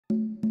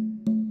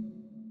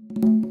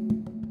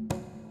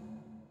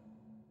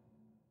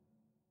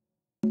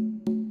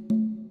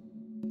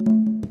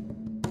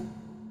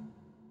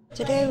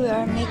Today we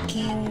are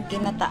making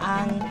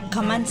ginataang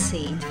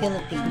kamansi in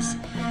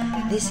Philippines.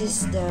 This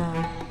is the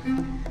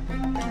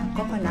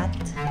coconut.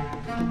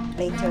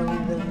 Later we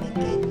will make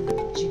it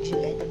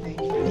jujule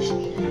in English.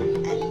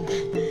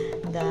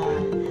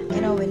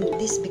 And when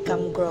this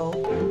become grow,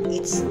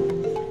 it's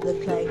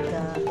look like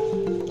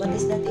what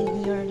is that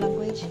in your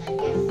language?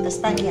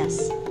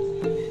 Castañas.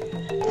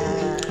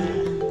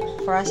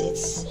 For us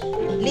it's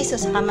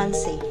lisos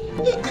kamansi.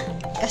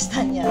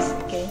 Castañas.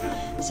 Okay.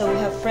 So we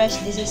have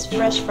fresh. This is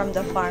fresh from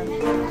the farm.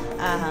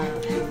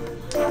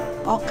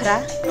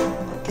 Okra,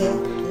 okay,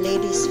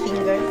 lady's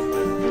finger,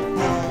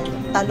 and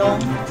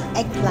talong,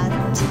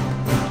 eggplant,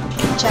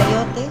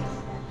 chayote,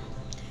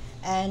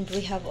 and we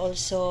have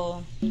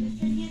also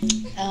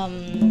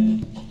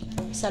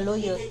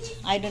saluyot.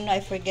 I don't know.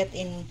 I forget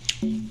in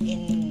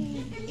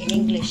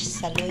English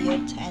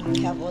saluyot, and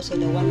we have also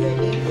the wonder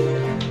leaf,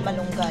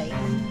 malunggay,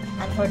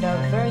 and for the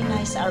very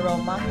nice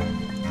aroma,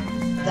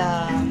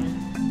 the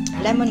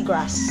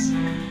lemongrass.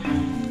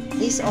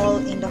 This all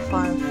in the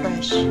farm,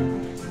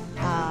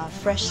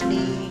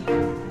 freshly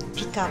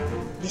picked up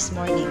this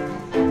morning.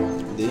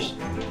 This?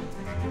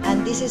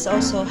 And this is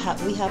also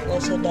we have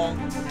also the.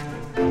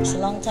 It's a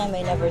long time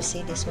I never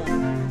see this one.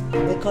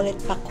 We call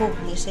it paku.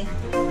 You see,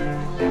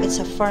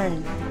 it's a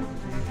fern.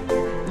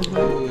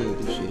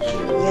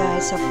 Yeah,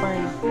 it's a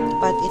fern,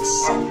 but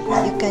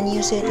you can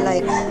use it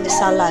like a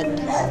salad.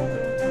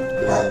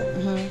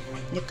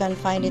 You can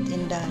find it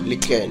in the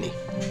Licani.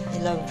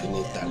 I love in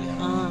Italian.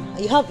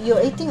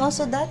 You're eating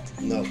also that?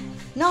 No.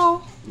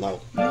 No. No,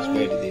 it's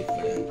very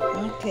different.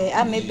 Okay.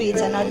 Maybe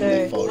it's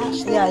another.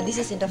 Yeah, this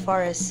is in the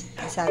forest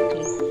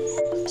exactly.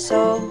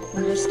 So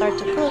we will start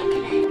to cook.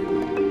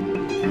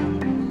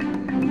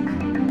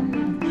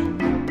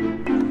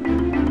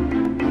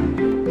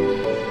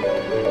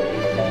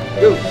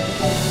 Go.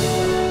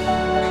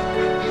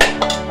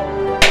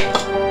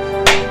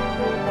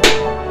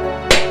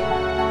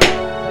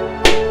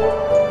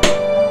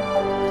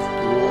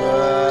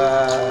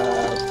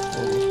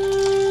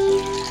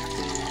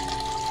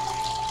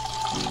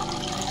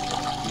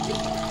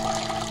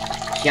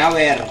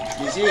 Shower.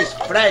 This is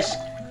fresh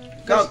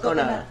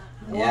coconut.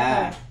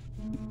 Yeah.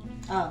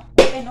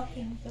 Okay.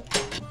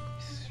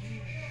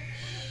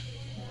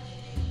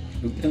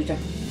 Dugtong siya.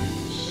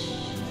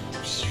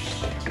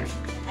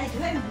 Ay,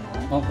 duhay mo.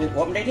 Okay,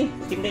 huwag na din.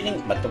 Tim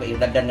din. Ba't ito kayo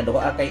dadan na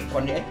doa kay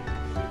Kondi ay?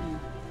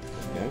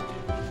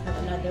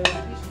 Have another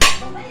one.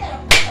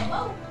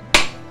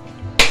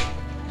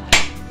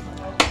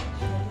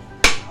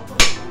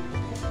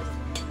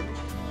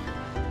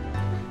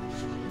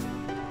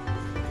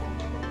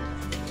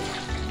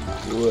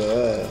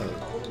 Wow.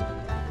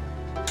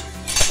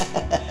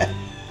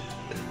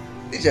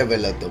 This have a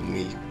lot of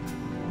milk.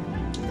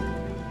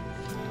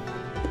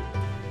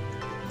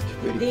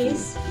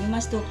 This you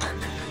must do.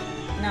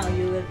 Now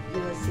you will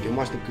see. You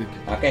must cook.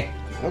 Okay.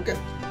 Okay.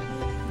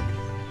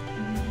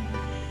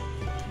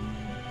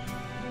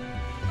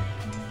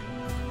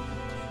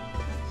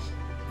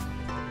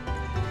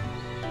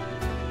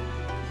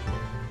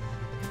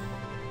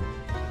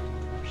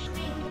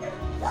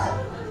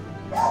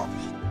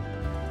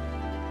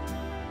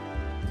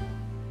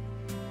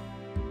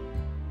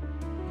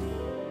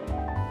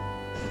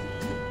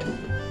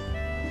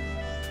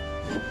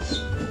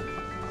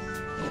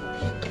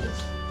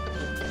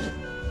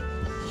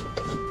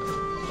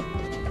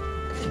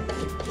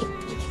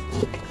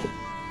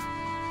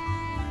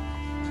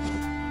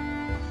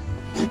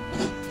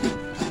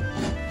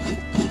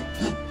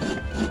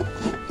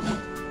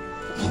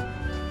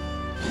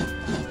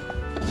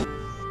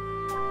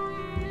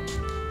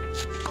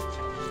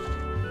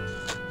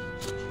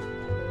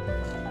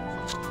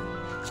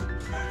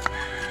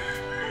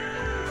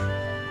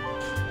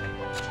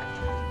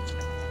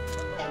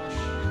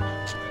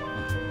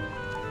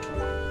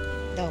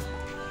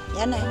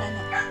 Yan na.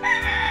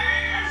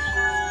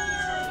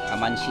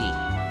 Kamansi.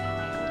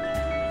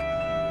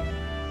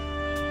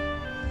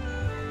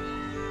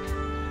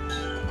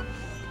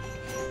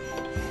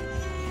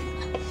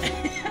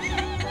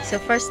 So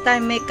first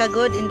time make a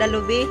good in the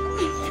lubi.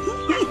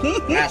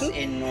 Crush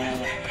in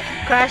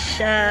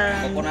Crush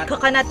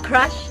coconut.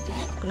 crush.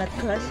 Coconut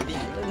crush.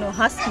 No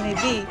husk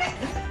maybe.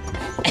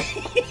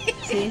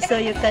 See,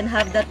 so you can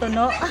have the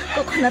tono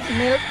coconut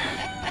milk.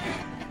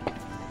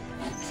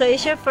 So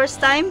is your first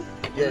time?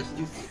 Yes.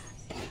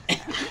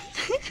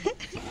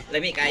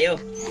 Lami kayo.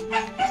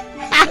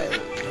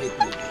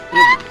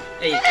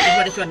 Hey,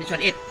 this one.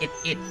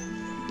 Eat.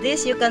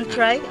 This you can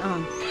try.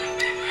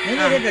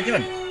 This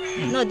one.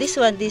 No, this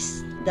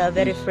the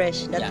very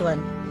fresh. That Yeah.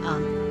 one.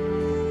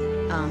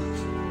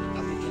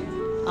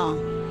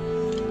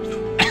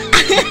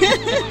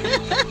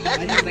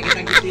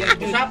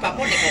 Usapa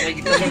po, di ko may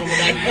gitulong mo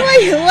dahil.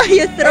 Why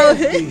you throw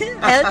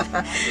help?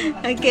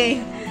 Okay.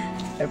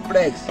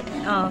 Fresh.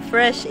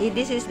 Fresh.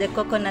 This is the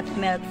coconut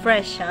milk,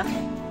 fresh,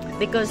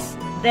 because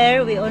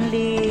there we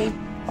only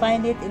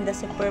find it in the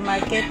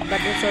supermarket,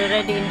 but it's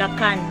already in the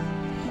can.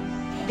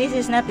 This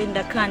is not in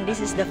the can. This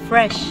is the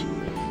fresh.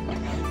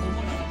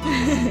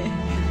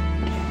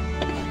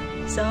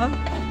 So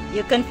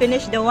You can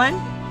finish the one?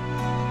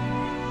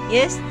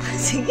 Yes?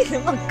 Sige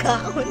na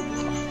magkaon.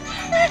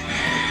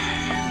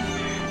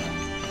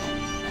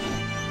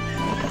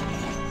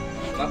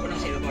 Bago nang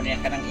sila mo niya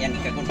kanang iyang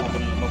ikagun ako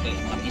ng okay,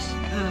 mabis.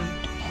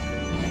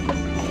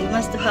 You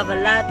must have a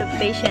lot of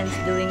patience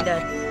doing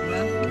that.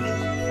 No?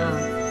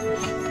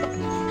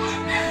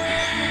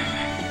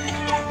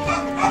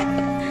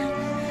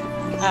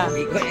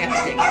 Hindi ko yan.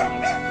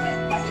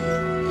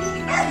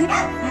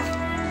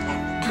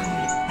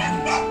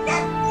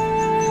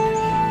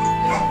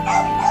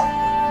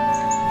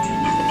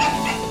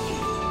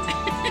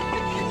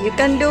 You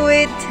can do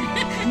it.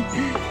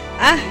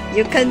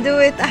 You can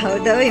do it. How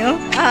daw yun?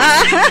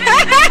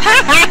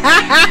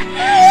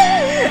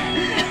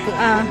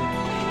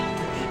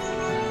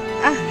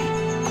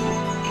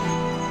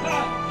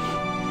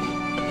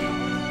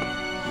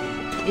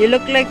 You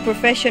look like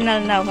professional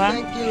now, huh?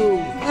 Thank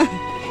you.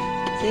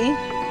 See?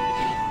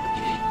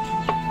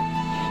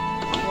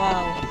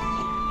 Wow.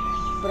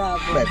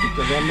 Bravo. Beh,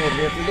 tutto siamo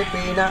in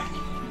Filippina.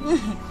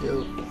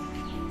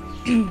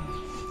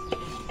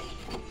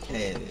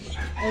 Okay.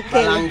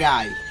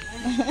 Barangay.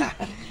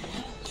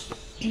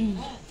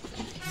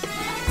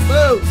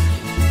 Boo!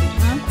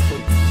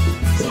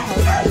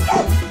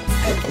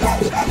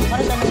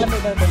 Para sa mga lamig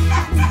daw din.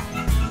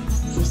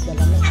 Is the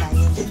lamig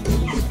tayo.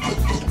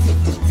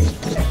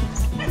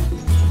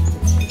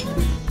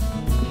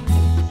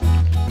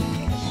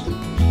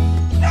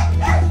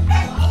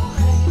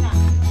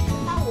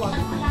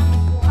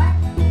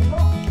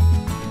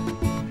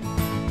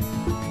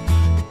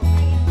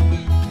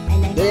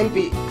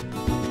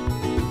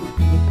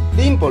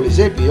 Dimple is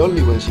happy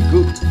only when she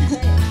cooks.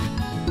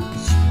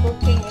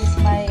 Cooking is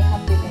my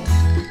happiness.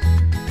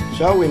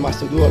 So we must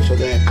do also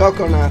the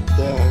coconut,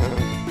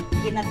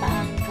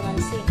 Ginataang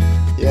kamansi.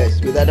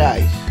 yes, with the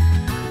rice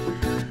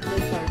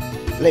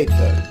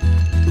Later. later.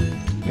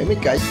 Let me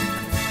guys.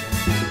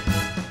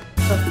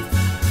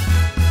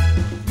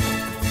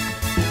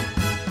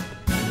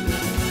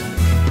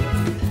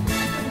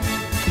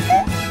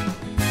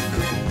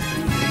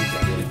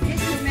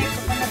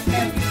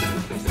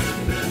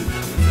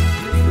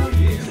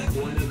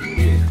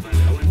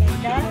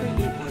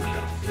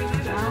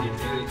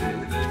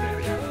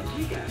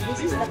 This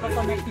is the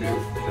coconut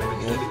milk.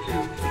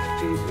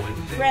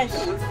 Fresh.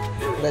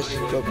 Fresh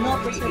No coconut.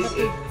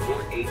 preservative.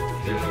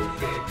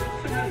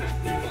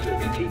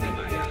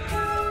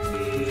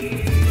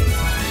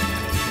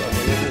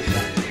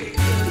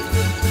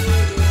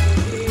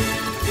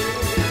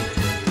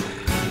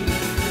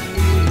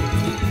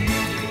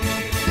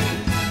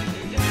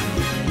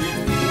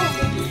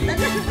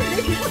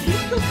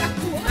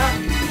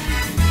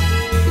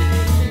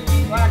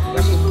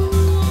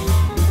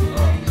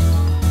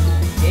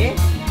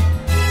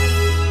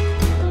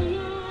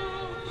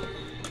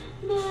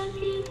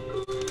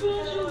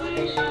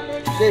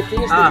 Okay,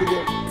 finish the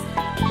video.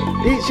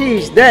 This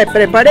is the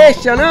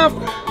preparation of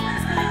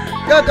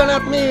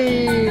coconut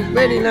milk.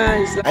 Very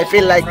nice. I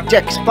feel like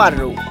Jack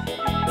Sparrow.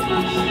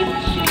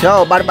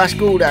 So,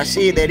 Barbascura,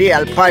 see the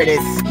real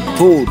pirate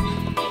food.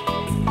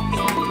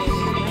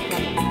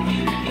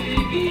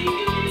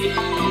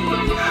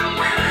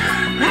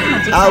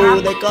 How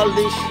they call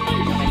this?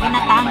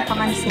 Ginataang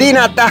kamansi.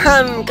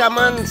 Dinatahan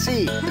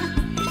kamansi.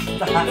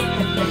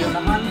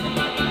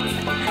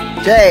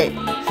 Say,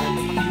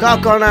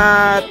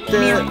 coconut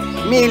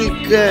milk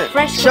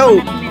Fresh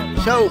soap. coconut milk.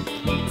 Soap.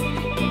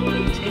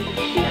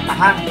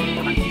 Tahan.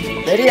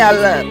 The real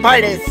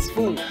pirates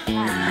food.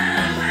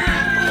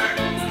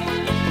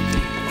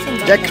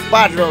 Jack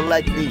Sparrow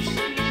like this.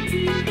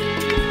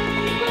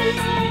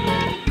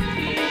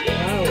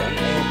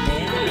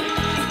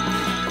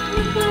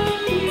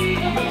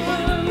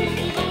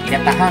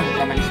 Tahan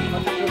kaman si.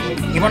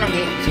 Imo nang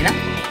sila?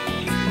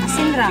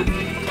 Asin ra.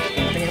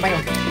 Tingin pa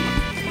yun.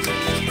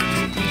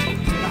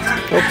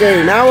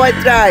 Okay, now I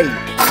try.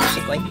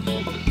 Sikoy.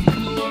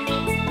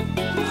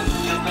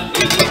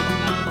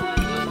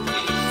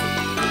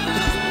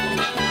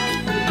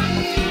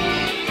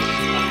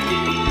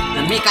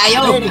 Nami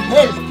kayo. Very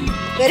healthy.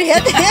 Very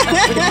healthy.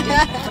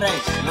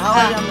 Fresh. Now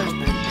I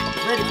understand.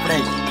 Very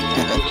fresh.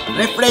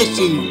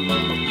 Refreshing.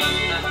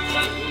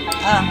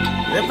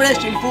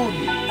 Refreshing food.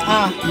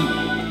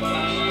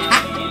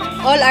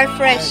 All are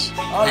fresh.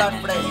 All are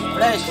fresh.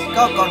 Fresh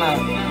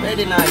coconut.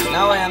 Very nice.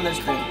 Now I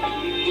understand.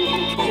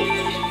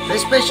 The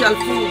special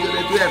food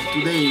that we have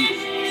today,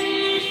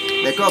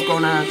 the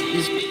coconut,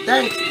 is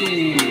thanks to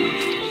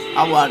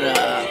our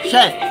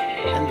chef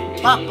and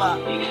Papa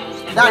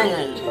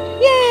Daniel.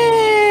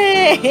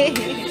 Yay!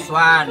 This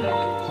one.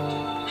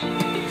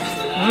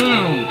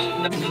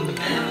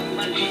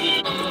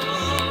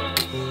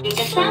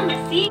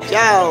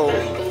 Ciao.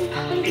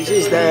 This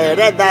is the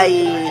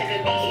red-eye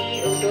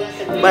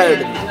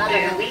bird.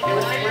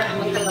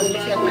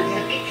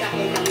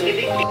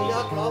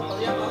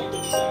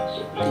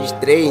 These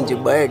strange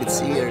birds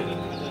here.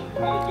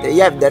 They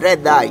have the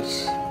red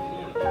eyes.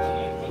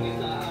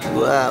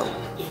 Wow.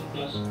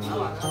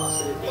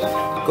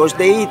 Because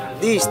they eat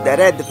this, the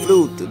red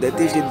fruit that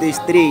is in this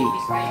tree.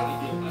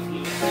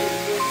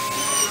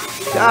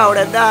 Now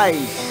the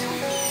dice.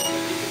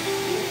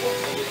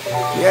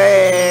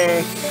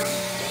 Yay!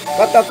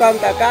 Koto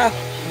kanta ka?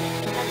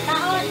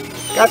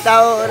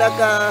 Katao na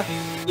ka.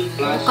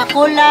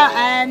 Coca-Cola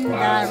and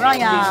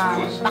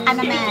Royal. Baka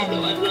naman.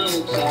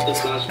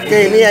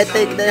 Okay, me I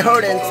take the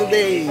orange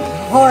today.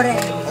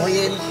 Orange.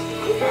 Oyen.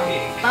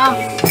 Pa.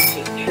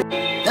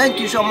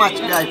 Thank you so much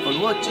guys for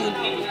watching.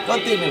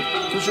 Continue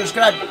to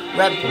subscribe.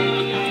 We have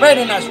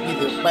very nice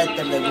video,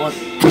 better than what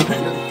I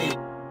don't think.